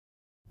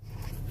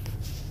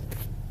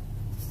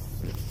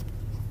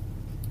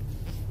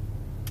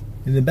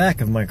In the back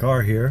of my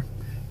car here,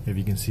 if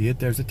you can see it,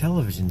 there's a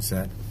television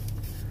set.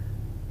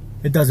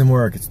 It doesn't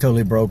work, it's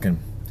totally broken.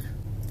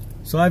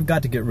 So I've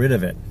got to get rid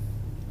of it.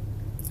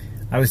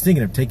 I was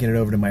thinking of taking it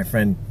over to my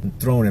friend and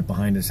throwing it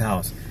behind his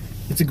house.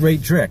 It's a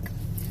great trick.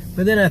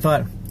 But then I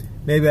thought,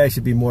 maybe I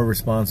should be more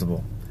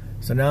responsible.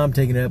 So now I'm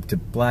taking it up to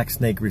Black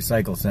Snake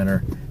Recycle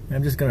Center, and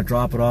I'm just gonna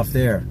drop it off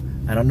there.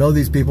 I don't know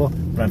these people,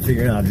 but I'm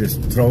figuring I'll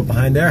just throw it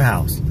behind their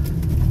house.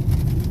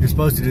 You're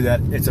supposed to do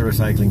that, it's a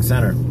recycling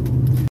center.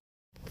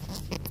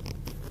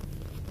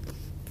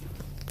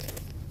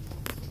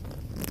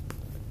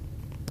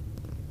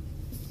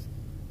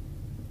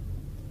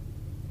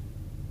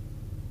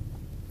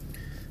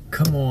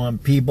 Come on,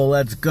 people,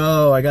 let's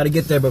go. I gotta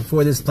get there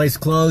before this place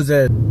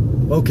closes.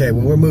 Okay,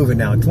 well, we're moving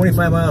now.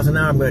 25 miles an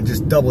hour, I'm gonna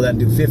just double that and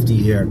do 50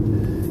 here.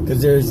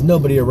 Because there's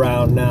nobody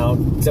around now,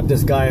 except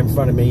this guy in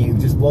front of me who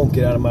just won't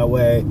get out of my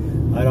way.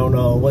 I don't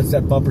know, what's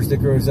that bumper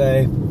sticker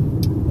say?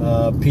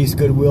 Peace,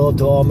 goodwill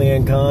to all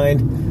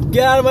mankind.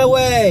 Get out of my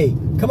way!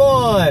 Come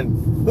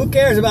on! Who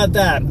cares about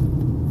that?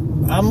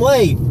 I'm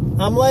late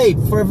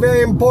for a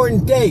very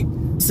important date.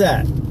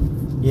 Set.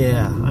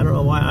 Yeah, I don't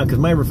know why, because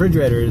my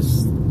refrigerator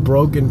is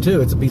broken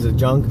too. It's a piece of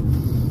junk,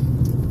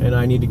 and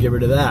I need to get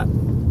rid of that.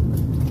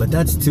 But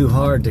that's too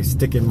hard to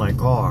stick in my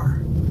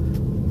car.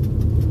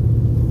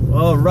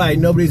 All right,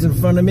 nobody's in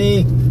front of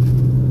me.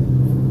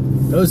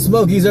 Those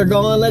smokies are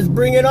gone. Let's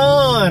bring it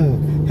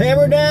on.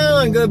 Hammer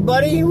down, good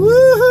buddy.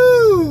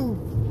 Woohoo!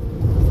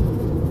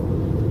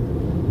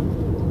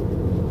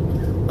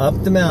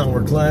 Up the mountain.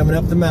 We're climbing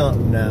up the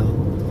mountain now.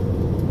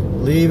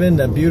 Leaving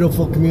the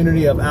beautiful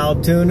community of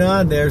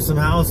Altoona. There's some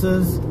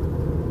houses.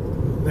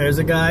 There's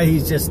a guy,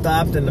 he's just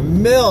stopped in the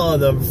middle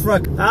of the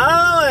front.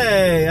 Oh,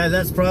 hey,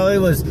 that's probably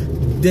was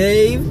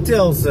Dave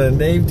Tilson.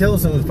 Dave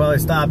Tilson was probably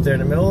stopped there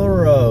in the middle of the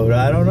road.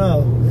 I don't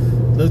know.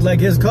 Looked like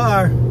his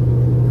car.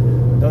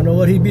 Don't know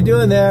what he'd be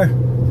doing there.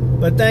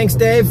 But thanks,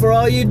 Dave, for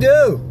all you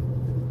do.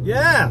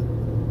 Yeah,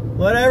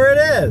 whatever it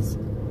is.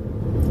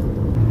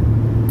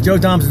 Joe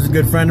Thompson's a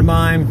good friend of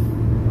mine.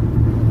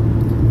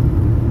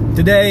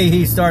 Today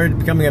he started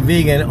becoming a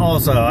vegan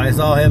also. I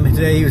saw him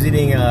today, he was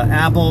eating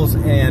apples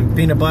and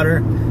peanut butter,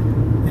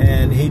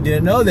 and he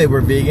didn't know they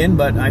were vegan,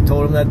 but I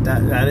told him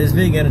that is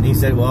vegan, and he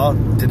said, well,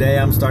 today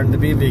I'm starting to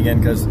be vegan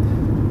because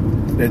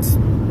it's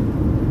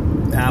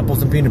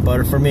apples and peanut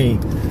butter for me.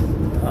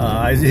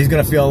 He's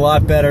going to feel a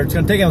lot better. It's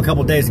going to take him a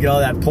couple days to get all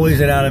that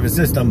poison out of his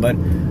system, but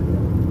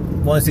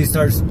once he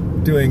starts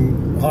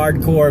doing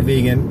hardcore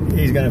vegan,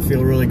 he's going to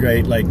feel really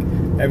great. Like,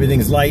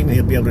 everything's light, and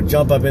he'll be able to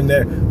jump up in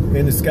there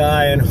in the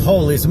sky, and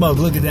holy smoke,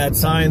 look at that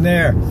sign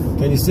there.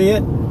 Can you see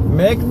it?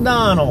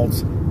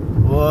 McDonald's.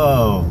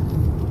 Whoa.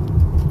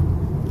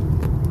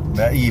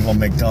 That evil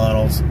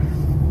McDonald's.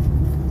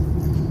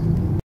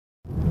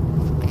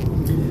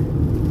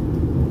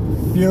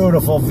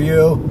 Beautiful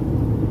view.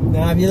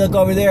 Now if you look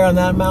over there on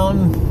that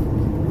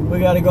mountain, we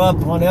got to go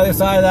up on the other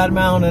side of that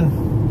mountain,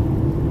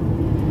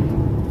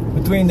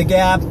 between the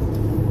gap.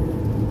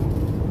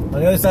 On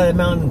the other side of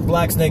the mountain,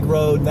 Black Snake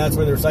Road, that's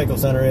where the recycle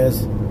center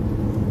is.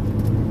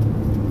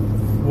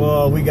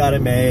 Whoa, we got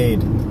it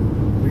made.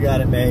 We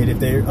got it made. If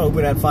they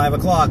open at 5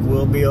 o'clock,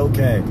 we'll be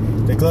okay.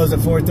 If they close at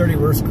 4:30,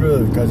 we're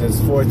screwed, because it's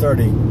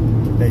 4:30.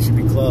 They should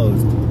be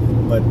closed.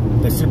 But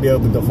they should be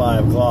open till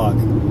 5 o'clock.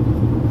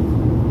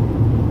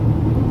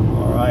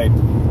 All right.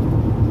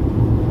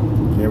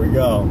 Here we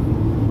go.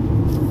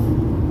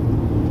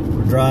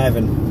 We're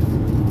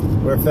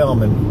driving. We're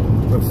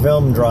filming. We're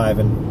film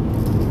driving.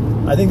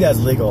 I think that's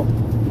legal.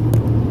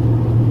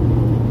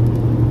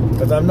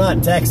 Because I'm not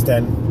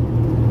texting.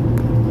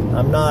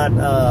 I'm not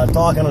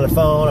talking on the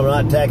phone. I'm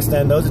not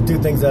texting. Those are two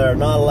things that are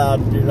not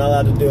allowed. You're not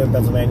allowed to do in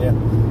Pennsylvania.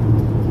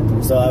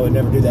 So I would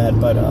never do that.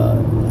 But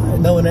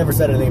no one ever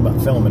said anything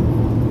about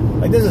filming.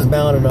 Like, this is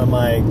mounted on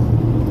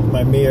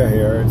my mirror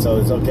here, so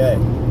it's okay.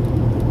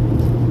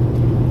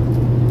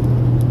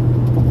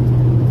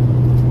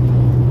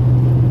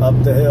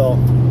 Up the hill.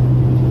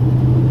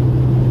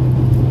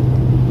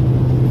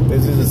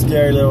 This is a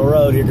scary little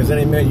road here, because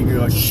any minute you could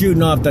go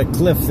shooting off that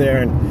cliff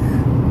there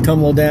and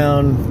tumble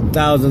down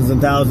thousands and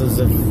thousands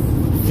of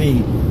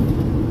feet.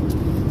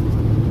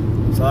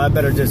 So I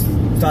better just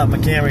stop my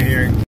camera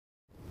here.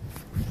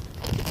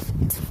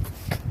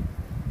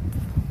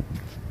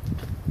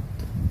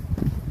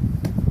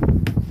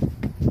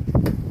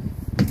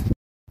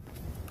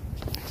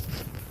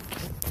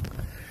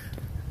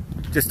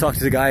 Just talked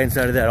to the guy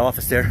inside of that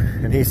office there,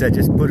 and he said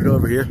just put it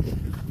over here.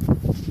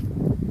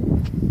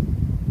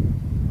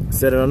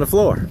 Set it on the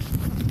floor.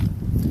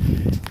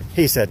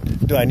 He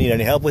said, do I need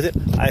any help with it?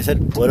 I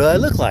said, what do I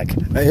look like?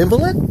 An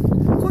invalid?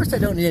 Of course I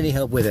don't need any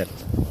help with it.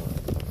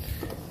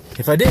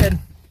 If I did,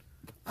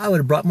 I would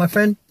have brought my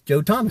friend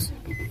Joe Thomas.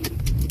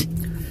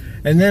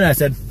 And then I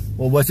said,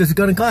 well, what's this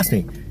going to cost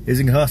me? Is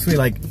it going to cost me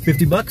like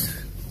 50 bucks?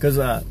 Because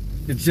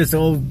it's just an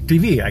old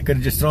TV. I could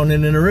have just thrown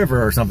it in a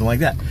river or something like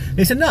that. And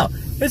he said, no,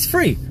 it's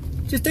free.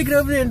 Just take it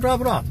over there and drop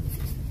it off.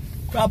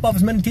 Drop off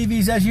as many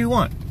TVs as you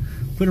want.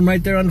 Put them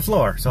right there on the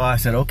floor. So I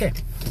said, okay.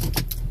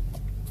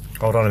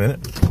 Hold on a minute.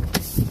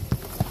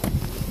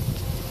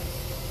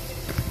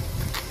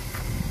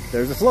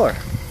 there's the floor.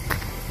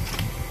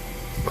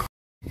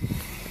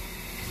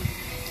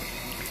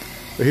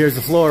 So here's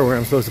the floor where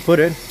I'm supposed to put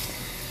it.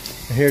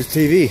 And here's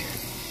TV.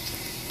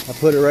 I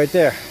put it right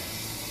there.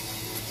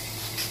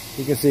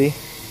 You can see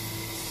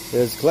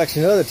there's a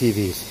collection of other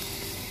TVs.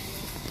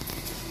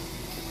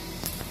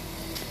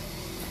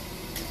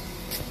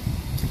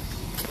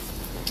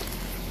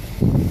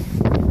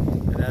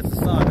 And that's the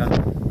saga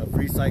of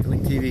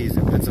recycling TVs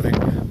in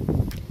Pennsylvania.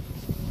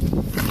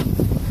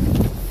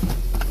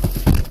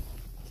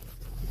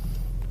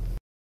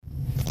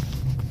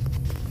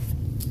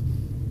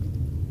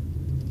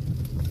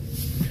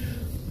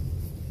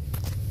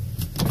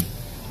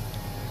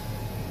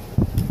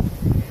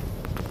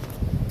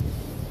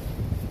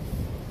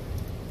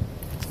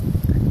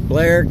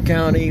 Blair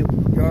County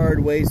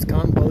Yard Waste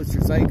Compost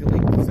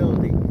Recycling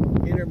Facility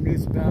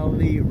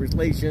Intermunicipality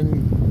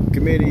Relation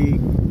Committee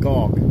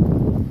COG.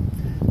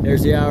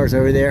 There's the hours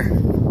over there.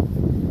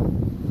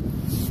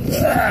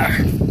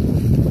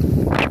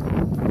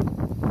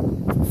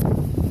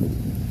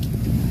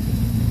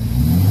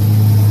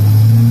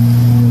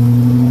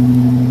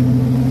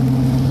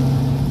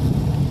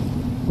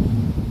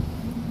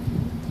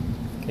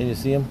 Can you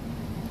see them?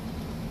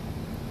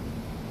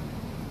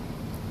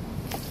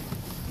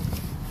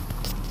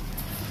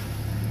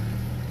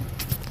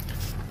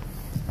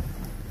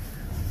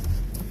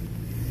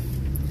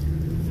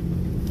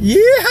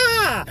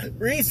 Yeah!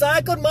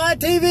 Recycled my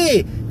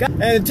TV!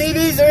 And the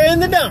TVs are in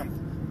the dump.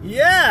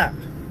 Yeah!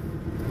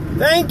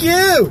 Thank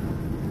you!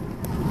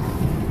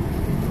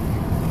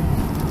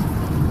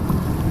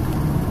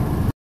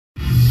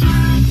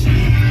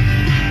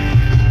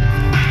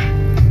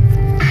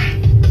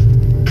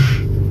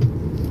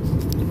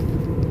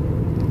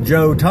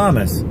 Joe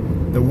Thomas,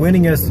 the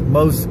winningest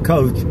most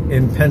coach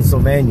in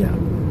Pennsylvania.